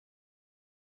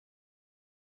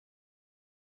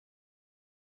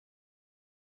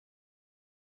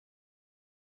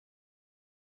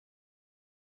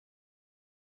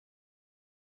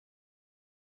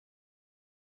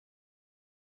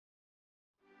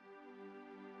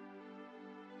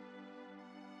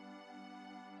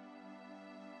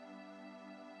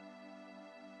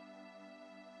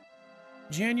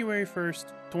January 1st,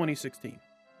 2016.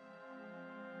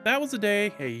 That was the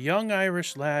day a young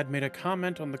Irish lad made a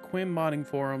comment on the Quim modding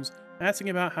forums asking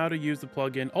about how to use the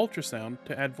plugin Ultrasound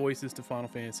to add voices to Final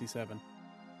Fantasy VII.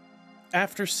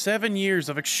 After 7 years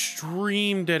of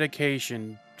extreme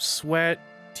dedication, sweat,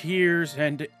 tears,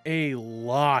 and a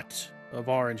lot of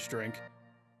orange drink,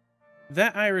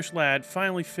 that Irish lad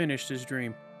finally finished his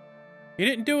dream. He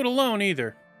didn't do it alone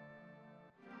either.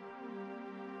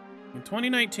 In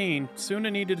 2019, Tsuna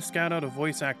needed to scout out a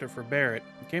voice actor for Barrett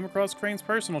and came across Crane's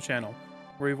personal channel,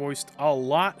 where he voiced a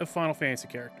lot of Final Fantasy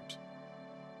characters.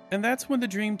 And that's when the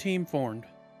Dream Team formed.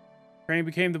 Crane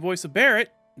became the voice of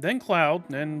Barrett, then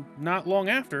Cloud, and not long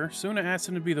after, Tsuna asked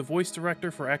him to be the voice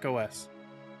director for Echo S.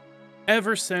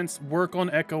 Ever since, work on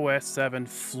Echo S 7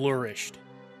 flourished.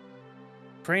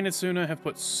 Crane and Tsuna have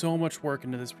put so much work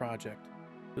into this project,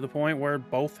 to the point where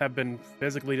both have been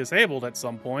physically disabled at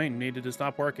some point and needed to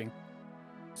stop working.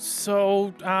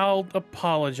 So, I'll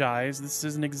apologize, this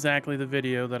isn't exactly the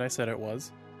video that I said it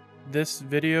was. This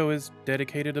video is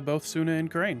dedicated to both Tsuna and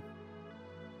Crane.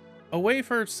 A way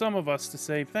for some of us to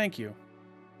say thank you,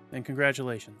 and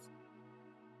congratulations.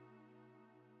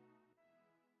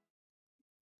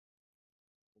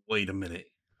 Wait a minute.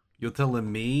 You're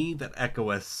telling me that Echo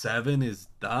S7 is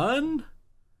done?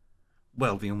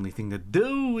 Well, the only thing to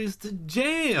do is to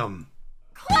jam.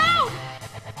 Cloud!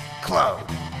 Cloud!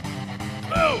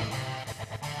 Cloud!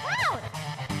 Cloud!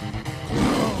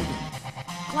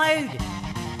 Cloud!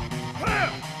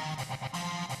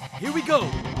 Here we go!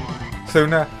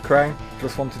 Tsuna, Crane,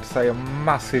 just wanted to say a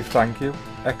massive thank you.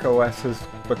 Echo S has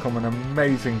become an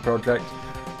amazing project.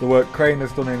 The work Crane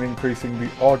has done in increasing the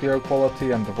audio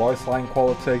quality and the voice line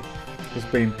quality has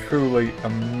been truly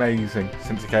amazing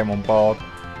since he came on board.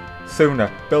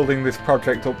 Tsuna, building this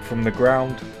project up from the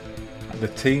ground, the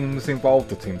teams involved,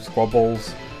 the team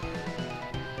squabbles,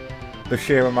 the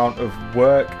sheer amount of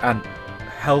work and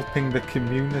helping the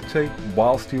community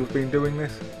whilst you've been doing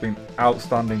this, it's been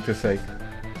outstanding to see.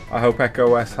 I hope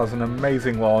Echo S has an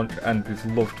amazing launch and is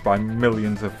loved by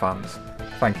millions of fans.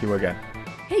 Thank you again.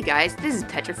 Hey guys, this is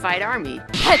Petrified Army.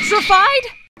 Petrified?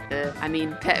 I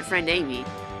mean, pet friend Amy.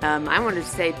 I wanted to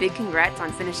say big congrats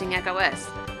on finishing Echo S.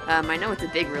 I know it's a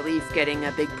big relief getting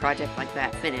a big project like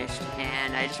that finished,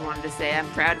 and I just wanted to say I'm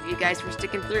proud of you guys for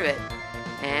sticking through it.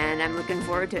 And I'm looking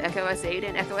forward to Echo S8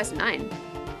 and Echo S9.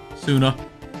 Tsuna,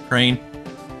 Crane,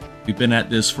 we've been at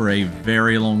this for a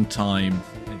very long time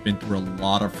and been through a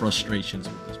lot of frustrations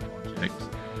with this project,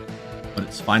 but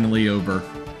it's finally over.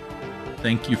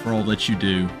 Thank you for all that you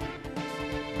do,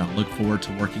 and I look forward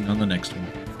to working on the next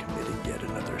one. Committed yet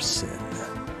another sin.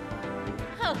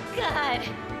 Oh god!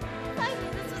 I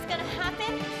knew this was gonna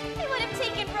happen. I would have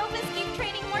taken rope escape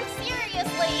training more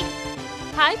seriously.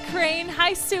 Hi Crane,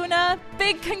 hi Tsuna.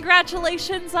 Big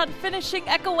congratulations on finishing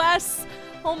Echo S.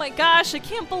 Oh my gosh, I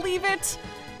can't believe it.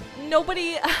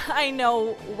 Nobody I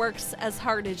know works as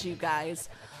hard as you guys.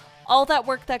 All that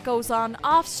work that goes on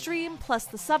off stream, plus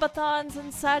the subathons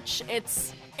and such,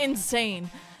 it's insane.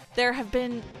 There have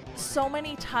been so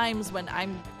many times when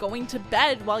I'm going to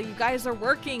bed while you guys are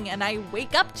working and I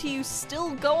wake up to you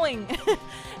still going.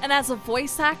 And as a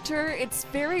voice actor, it's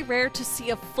very rare to see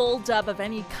a full dub of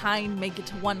any kind make it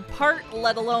to one part,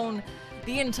 let alone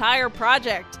the entire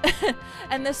project.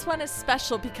 And this one is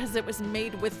special because it was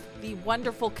made with the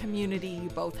wonderful community you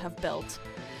both have built.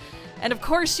 And of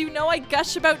course, you know I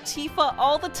gush about Tifa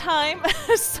all the time,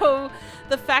 so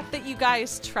the fact that you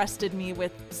guys trusted me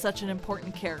with such an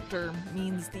important character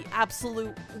means the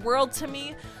absolute world to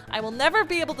me. I will never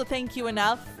be able to thank you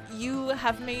enough. You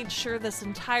have made sure this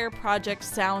entire project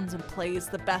sounds and plays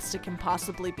the best it can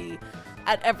possibly be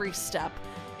at every step.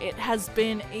 It has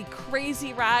been a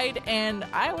crazy ride, and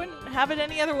I wouldn't have it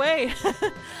any other way.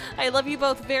 I love you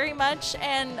both very much,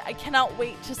 and I cannot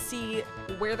wait to see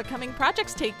where the coming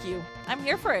projects take you. I'm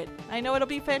here for it. I know it'll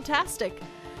be fantastic.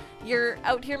 You're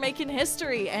out here making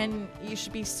history, and you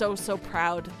should be so, so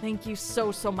proud. Thank you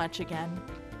so, so much again.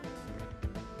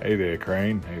 Hey there,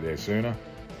 Crane. Hey there, Tsuna.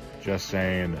 Just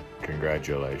saying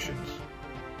congratulations.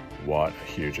 What a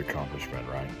huge accomplishment,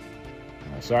 right?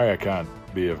 Sorry I can't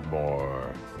be in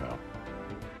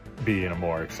a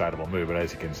more excitable mood, but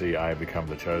as you can see, I have become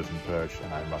the chosen perch,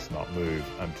 and I must not move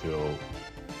until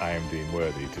I am deemed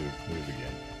worthy to move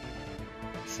again.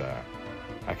 So,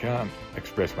 I can't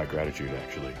express my gratitude,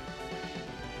 actually.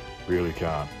 Really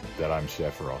can't, that I'm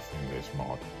Sephiroth in this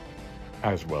mod,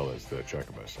 as well as the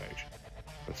Chocobo Sage.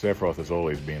 But Sephiroth has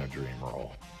always been a dream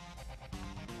role.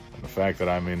 And the fact that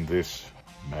I'm in this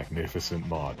magnificent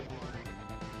mod,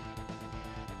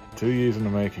 2 years in the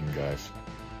making, guys.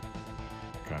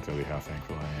 Can't tell you how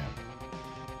thankful I am.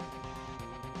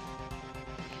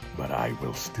 but I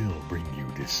will still bring you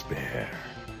despair.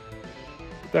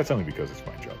 But that's only because it's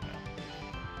my job now.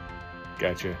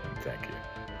 Gotcha, and thank you.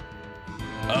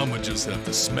 I'ma just have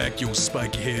to smack your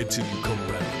spiky head till you come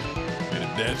around. And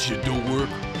if that shit don't work,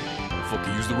 I'll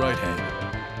fucking use the right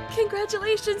hand.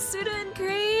 Congratulations, Tsuna and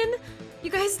Crane! You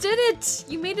guys did it!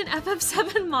 You made an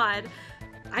FF7 mod!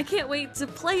 I can't wait to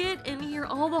play it and hear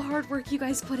all the hard work you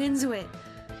guys put into it.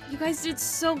 You guys did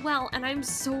so well, and I'm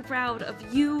so proud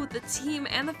of you, the team,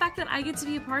 and the fact that I get to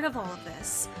be a part of all of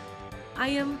this. I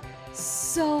am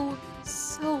so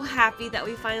happy that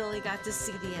we finally got to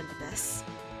see the end of this.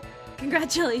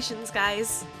 Congratulations,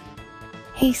 guys!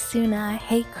 Hey Tsuna,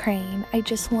 hey Crane, I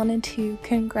just wanted to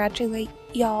congratulate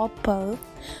y'all both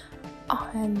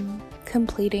on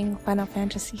completing Final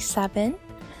Fantasy VII,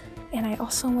 and I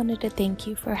also wanted to thank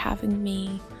you for having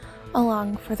me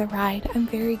along for the ride. I'm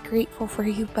very grateful for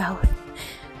you both.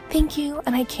 Thank you,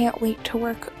 and I can't wait to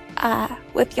work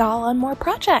with y'all on more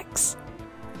projects.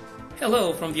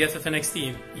 Hello from the FFNX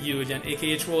team, Yulian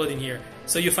aka Trollin here.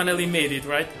 So you finally made it,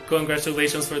 right?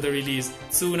 Congratulations for the release,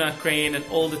 Tsuna, Crane, and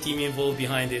all the team involved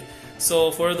behind it.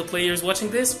 So for the players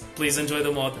watching this, please enjoy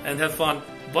the mod and have fun.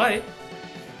 Bye!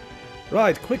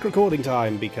 Right, quick recording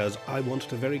time, because I wanted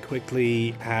to very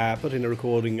quickly put in a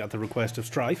recording at the request of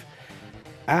Strife.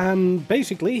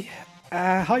 Basically,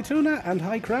 hi Tsuna and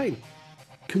hi Crane.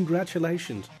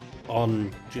 Congratulations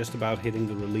on just about hitting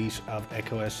the release of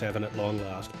Echo S7 at long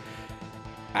last.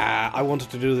 I wanted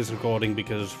to do this recording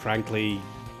because, frankly,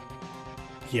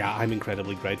 yeah, I'm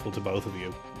incredibly grateful to both of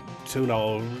you.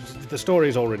 Tsuna, the story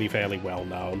is already fairly well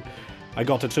known. I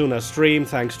got to Tsuna's stream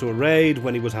thanks to a raid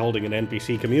when he was holding an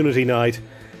NPC community night,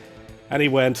 and he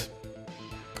went,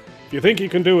 "If you think you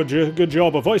can do a good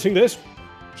job of voicing this,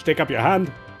 stick up your hand,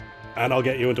 and I'll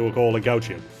get you into a call and coach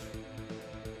you."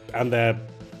 And there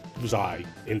was I,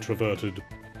 introverted,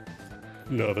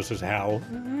 nervous as hell.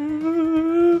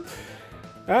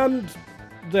 And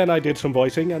then I did some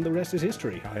voicing, and the rest is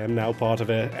history. I am now part of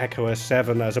Echo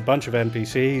S7 as a bunch of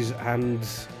NPCs, and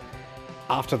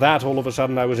after that, all of a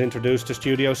sudden I was introduced to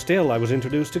Studio Still, I was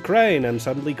introduced to Crane, and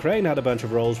suddenly Crane had a bunch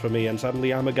of roles for me, and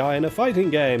suddenly I'm a guy in a fighting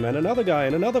game, and another guy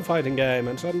in another fighting game,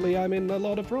 and suddenly I'm in a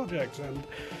lot of projects, and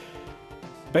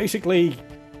basically,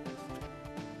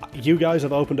 you guys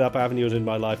have opened up avenues in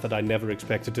my life that I never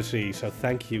expected to see, so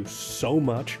thank you so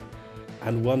much.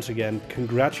 And once again,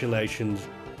 congratulations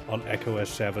on Echo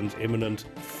S7's imminent,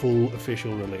 full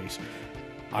official release.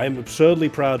 I am absurdly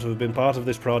proud to have been part of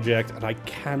this project, and I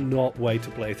cannot wait to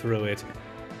play through it.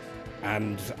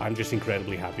 And I'm just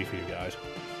incredibly happy for you guys.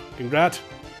 Congrats,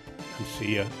 and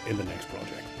see you in the next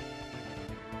project.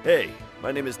 Hey,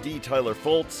 my name is D. Tyler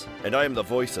Foltz, and I am the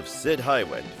voice of Sid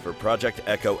Highwind for Project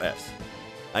Echo S.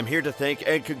 I'm here to thank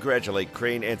and congratulate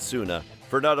Crane and Tsuna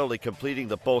for not only completing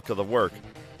the bulk of the work,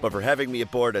 but for having me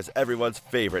aboard as everyone's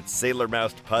favorite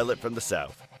sailor-moused pilot from the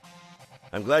South.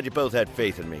 I'm glad you both had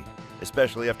faith in me,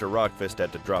 especially after Rockfist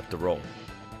had to drop the role.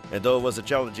 And though it was a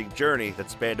challenging journey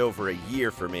that spanned over a year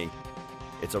for me,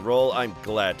 it's a role I'm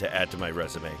glad to add to my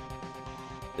resume.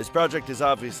 This project is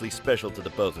obviously special to the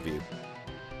both of you,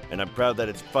 and I'm proud that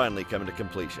it's finally coming to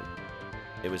completion.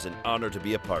 It was an honor to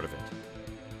be a part of it.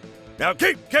 Now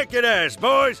keep kicking ass,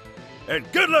 boys, and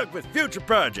good luck with future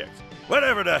projects,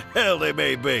 whatever the hell they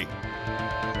may be.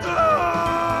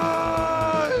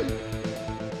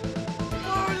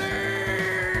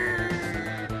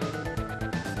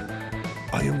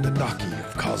 I am the Naki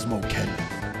of Cosmo Canyon.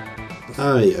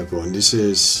 Hi everyone, this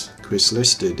is Chris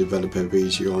Lister, developer of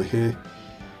EGI here.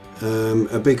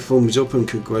 A big thumbs up and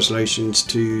congratulations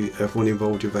to everyone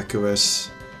involved with Echo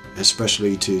S,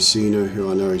 especially to Tsuna,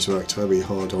 who I know has worked very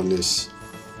hard on this,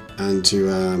 and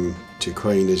to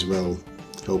Crane as well,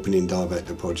 helping him direct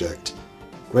the project.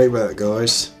 Great work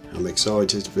guys, I'm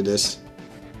excited for this.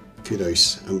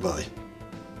 Kudos and bye.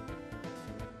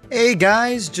 Hey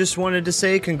guys, just wanted to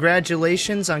say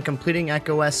congratulations on completing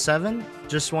Echo S7.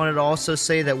 Just wanted to also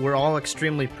say that we're all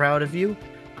extremely proud of you.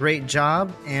 Great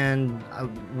job, and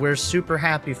we're super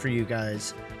happy for you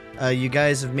guys. You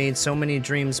guys have made so many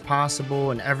dreams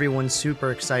possible, and everyone's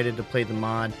super excited to play the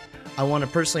mod. I want to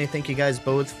personally thank you guys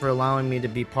both for allowing me to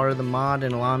be part of the mod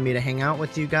and allowing me to hang out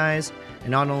with you guys.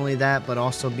 And not only that, but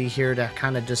also be here to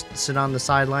kind of just sit on the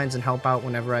sidelines and help out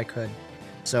whenever I could.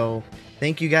 So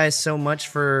thank you guys so much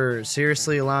for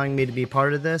seriously allowing me to be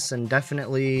part of this, and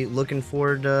definitely looking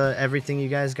forward to everything you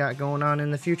guys got going on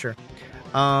in the future.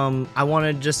 I want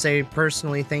to just say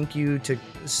personally thank you to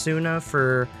Tsuna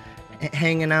for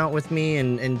hanging out with me,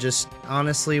 and just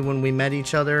honestly, when we met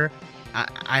each other,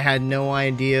 I had no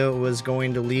idea it was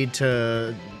going to lead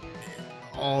to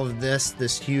all of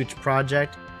this huge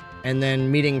project. And then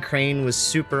meeting Crane was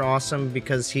super awesome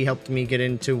because he helped me get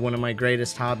into one of my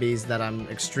greatest hobbies that I'm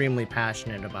extremely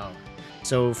passionate about.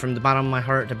 So from the bottom of my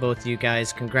heart to both of you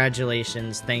guys,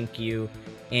 congratulations, thank you.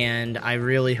 And I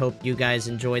really hope you guys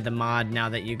enjoy the mod now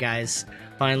that you guys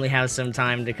finally have some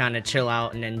time to kind of chill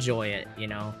out and enjoy it, you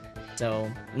know?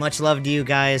 So much love to you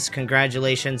guys,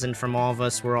 congratulations, and from all of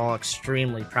us, we're all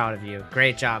extremely proud of you.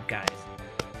 Great job, guys.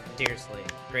 Seriously,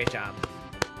 great job.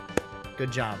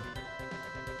 Good job.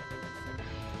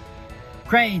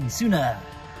 Crane, Tsuna,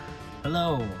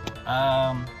 hello.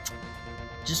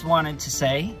 Just wanted to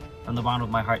say, from the bottom of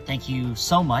my heart, thank you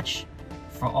so much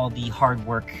for all the hard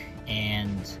work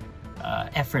and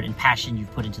effort and passion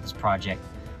you've put into this project.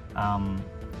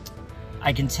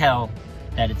 I can tell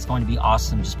that it's going to be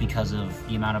awesome just because of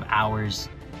the amount of hours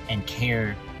and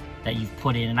care that you've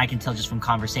put in, and I can tell just from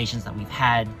conversations that we've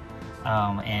had,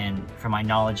 and from my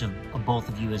knowledge of both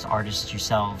of you as artists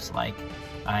yourselves. Like,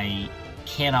 I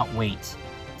cannot wait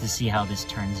to see how this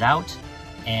turns out,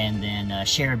 and then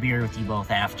share a beer with you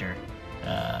both after,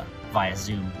 via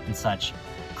Zoom and such.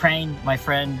 Crane, my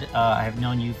friend, I have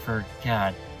known you for,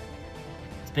 God,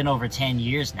 it's been over 10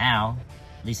 years now,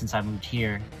 at least since I moved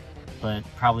here, but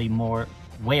probably more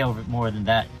than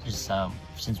that, just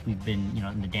since we've been, you know,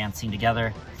 in the dance scene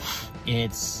together.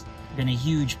 It's been a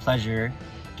huge pleasure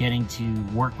getting to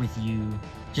work with you,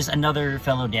 just another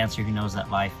fellow dancer who knows that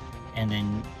life, and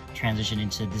then transition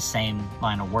into the same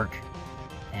line of work,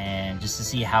 and just to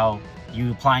see how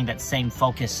you applying that same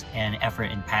focus and effort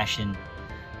and passion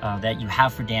that you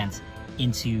have for dance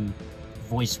into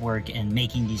voice work and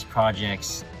making these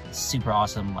projects. Super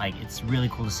awesome. Like, it's really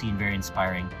cool to see and very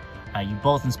inspiring. You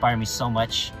both inspire me so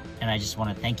much, and I just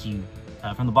want to thank you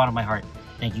from the bottom of my heart.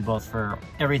 Thank you both for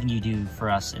everything you do for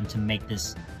us and to make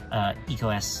this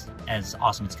EcoS as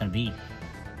awesome as it's going to be.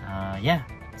 Yeah,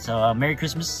 so Merry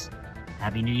Christmas,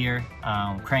 Happy New Year,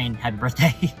 Crane, Happy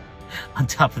Birthday on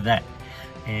top of that.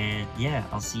 And yeah,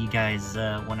 I'll see you guys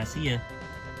when I see you.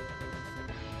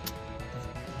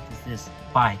 What is this?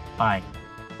 Bye, bye.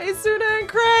 Hey, Tsuna and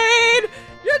Crane!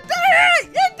 You did it!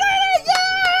 You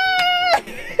did it!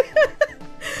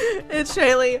 Yay! It's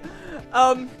Shaylee.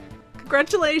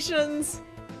 Congratulations.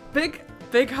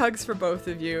 Big hugs for both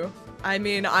of you. I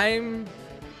mean, I'm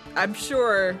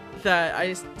sure that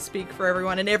I speak for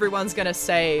everyone, and everyone's gonna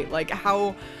say, like,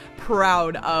 how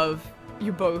proud of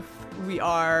you both we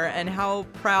are, and how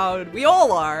proud we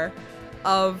all are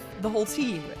of the whole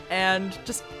team. And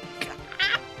just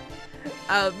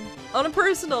on a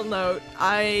personal note,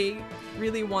 I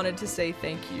really wanted to say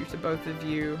thank you to both of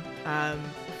you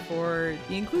for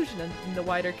the inclusion in the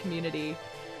wider community,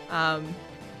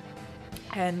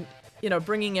 and, you know,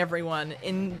 bringing everyone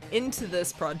into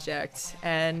this project.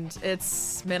 And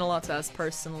it's meant a lot to us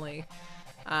personally,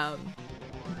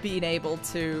 being able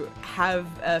to have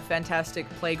a fantastic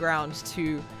playground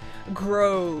to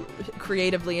grow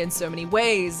creatively in so many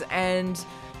ways and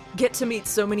get to meet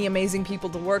so many amazing people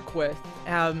to work with.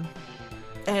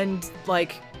 And,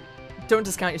 like, don't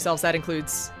discount yourselves, that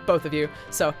includes both of you.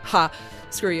 So,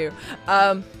 screw you.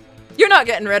 You're not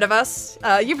getting rid of us.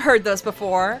 You've heard this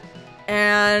before.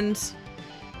 And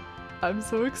I'm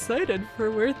so excited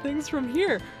for where things from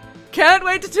here. Can't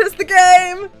wait to test the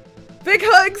game! Big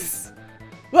hugs!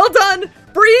 Well done!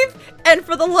 Breathe! And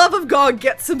for the love of God,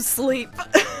 get some sleep!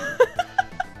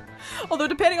 Although,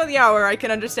 depending on the hour, I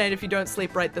can understand if you don't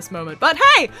sleep right this moment. But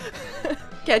hey!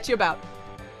 Catch you about.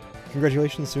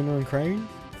 Congratulations, Tsuna and Crane,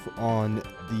 on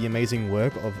the amazing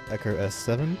work of EcoS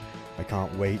 7. I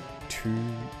can't wait to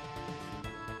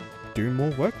do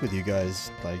more work with you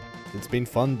guys. Like, it's been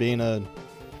fun being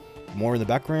more in the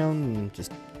background and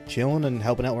just chilling and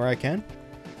helping out where I can.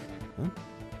 Huh?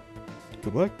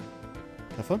 Good work.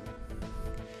 Have fun.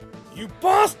 You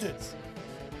bastards!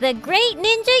 The great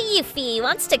Ninja Yuffie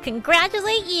wants to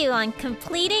congratulate you on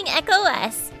completing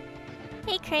EcoS.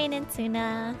 Hey, Crane and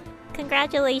Tsuna.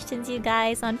 Congratulations, you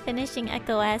guys, on finishing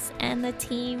EcoS and the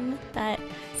team that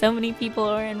so many people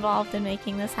were involved in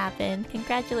making this happen.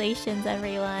 Congratulations,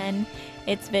 everyone.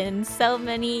 It's been so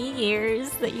many years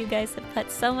that you guys have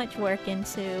put so much work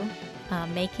into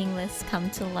making this come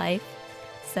to life.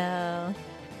 So,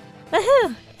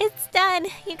 woohoo! It's done!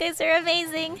 You guys are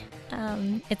amazing!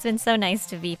 It's been so nice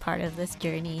to be part of this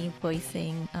journey,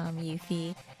 voicing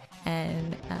Yuffie,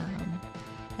 and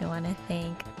I want to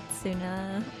thank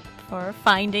Tsuna for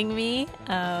finding me,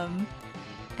 and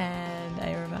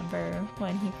I remember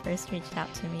when he first reached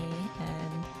out to me,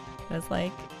 and it was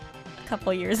like a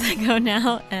couple years ago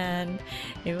now, and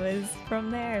it was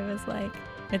from there. It was like,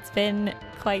 it's been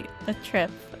quite a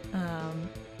trip,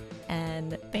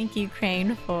 and thank you,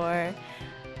 Crane, for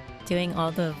doing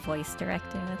all the voice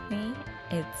directing with me.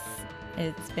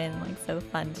 It's been like so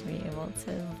fun to be able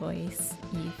to voice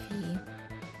Yuffie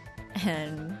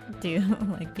and do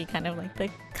like be kind of like the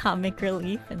comic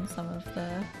relief in some of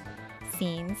the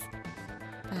scenes.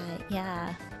 But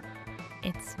yeah,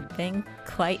 it's been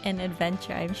quite an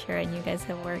adventure, I'm sure, and you guys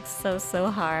have worked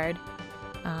so hard.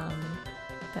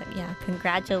 But yeah,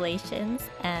 congratulations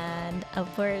and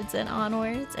upwards and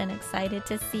onwards, and excited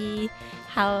to see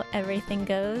how everything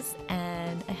goes.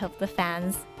 And I hope the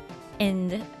fans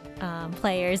and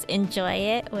players enjoy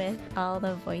it with all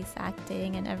the voice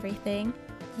acting and everything.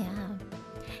 Yeah.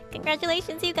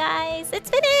 Congratulations, you guys! It's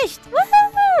finished!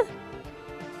 Woohoo!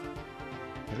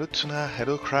 Hello Tsuna,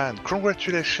 hello Cran.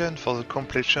 Congratulations for the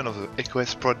completion of the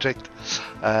EcoS project.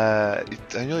 I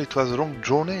know it was a long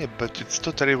journey, but it's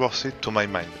totally worth it to my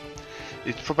mind.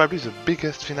 It's probably the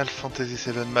biggest Final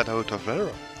Fantasy VII mod out of there.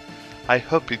 I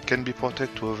hope it can be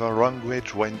ported to other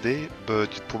language one day,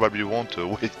 but it probably won't,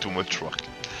 way too much work.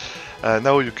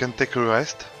 Now you can take a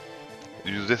rest,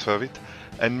 you deserve it,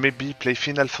 and maybe play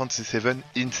Final Fantasy VII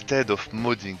instead of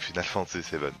modding Final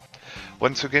Fantasy VII.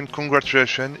 Once again,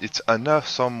 congratulations, it's an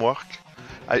awesome work.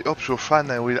 I hope you're fan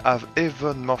and will have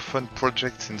even more fun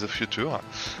projects in the future.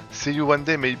 See you one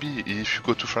day, maybe, if you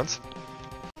go to France.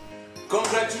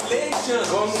 Congratulations!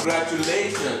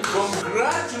 Congratulations!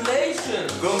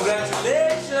 Congratulations!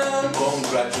 Congratulations!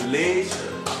 Congratulations!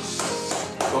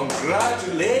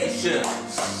 Congratulations!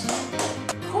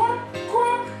 Quack,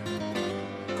 quack!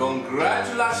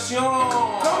 Congratulations!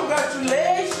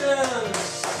 Congratulations!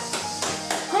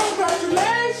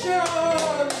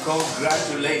 Congratulations!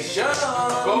 Congratulations!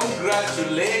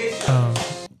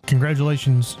 Congratulations!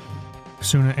 Congratulations,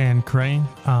 Tsuna and Crane.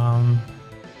 I'm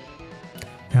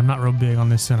not real big on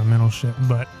this sentimental shit,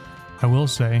 but I will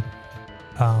say,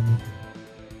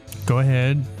 go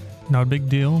ahead, not a big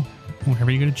deal.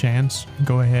 Whenever you get a chance,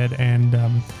 go ahead and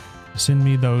send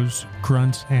me those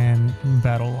grunts and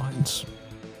battle lines.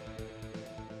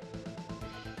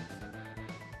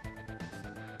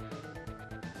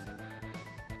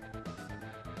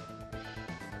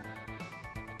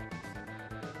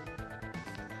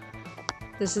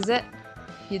 This is it.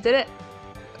 You did it.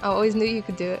 I always knew you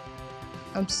could do it.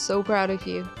 I'm so proud of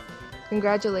you.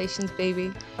 Congratulations,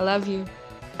 baby. I love you.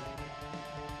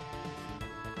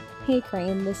 Hey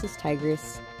Crane, this is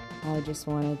Tigress. I just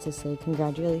wanted to say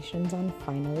congratulations on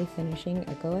finally finishing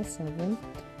EcoS 7.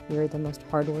 You're the most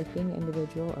hardworking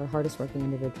individual, or hardest working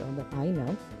individual that I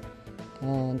know.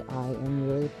 And I am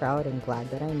really proud and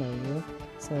glad that I know you.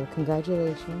 So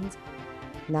congratulations.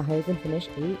 Now you can finish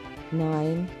 8,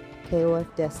 9, KOF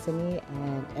Destiny,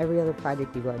 and every other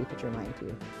project you've already put your mind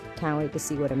to. Can't wait to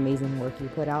see what amazing work you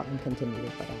put out and continue to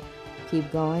put out.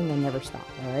 Keep going and never stop,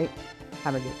 alright?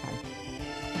 Have a good time.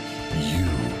 You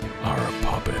are a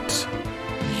puppet.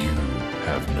 You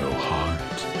have no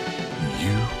heart.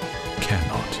 You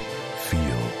cannot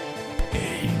feel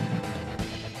pain.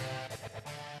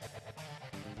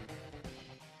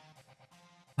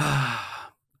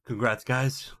 Congrats,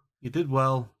 guys. You did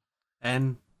well,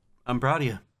 and I'm proud of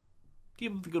you.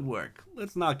 Keep up the good work.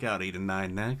 Let's knock out 8 and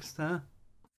 9 next, huh?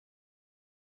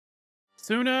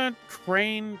 Tsuna,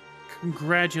 Crane,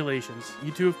 congratulations.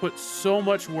 You two have put so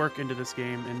much work into this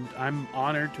game, and I'm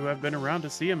honored to have been around to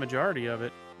see a majority of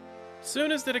it.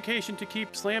 Tsuna's dedication to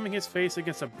keep slamming his face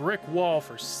against a brick wall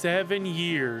for 7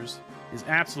 years is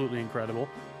absolutely incredible,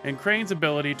 and Crane's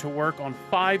ability to work on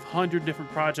 500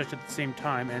 different projects at the same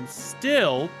time and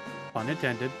still, pun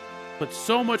intended, put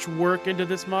so much work into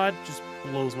this mod just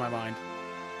blows my mind.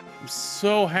 I'm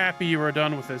so happy you are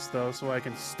done with this, though, so I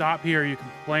can stop hearing you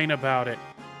complain about it.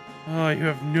 Oh, you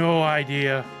have no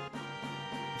idea.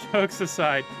 Jokes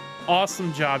aside,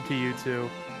 awesome job to you two,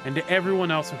 and to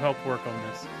everyone else who helped work on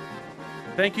this.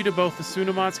 Thank you to both the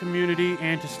Tsunamods community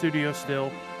and to Studio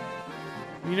Still.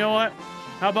 You know what?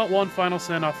 How about one final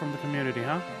send-off from the community,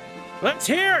 huh? Let's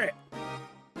hear it!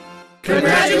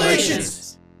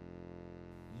 Congratulations!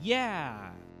 Yeah!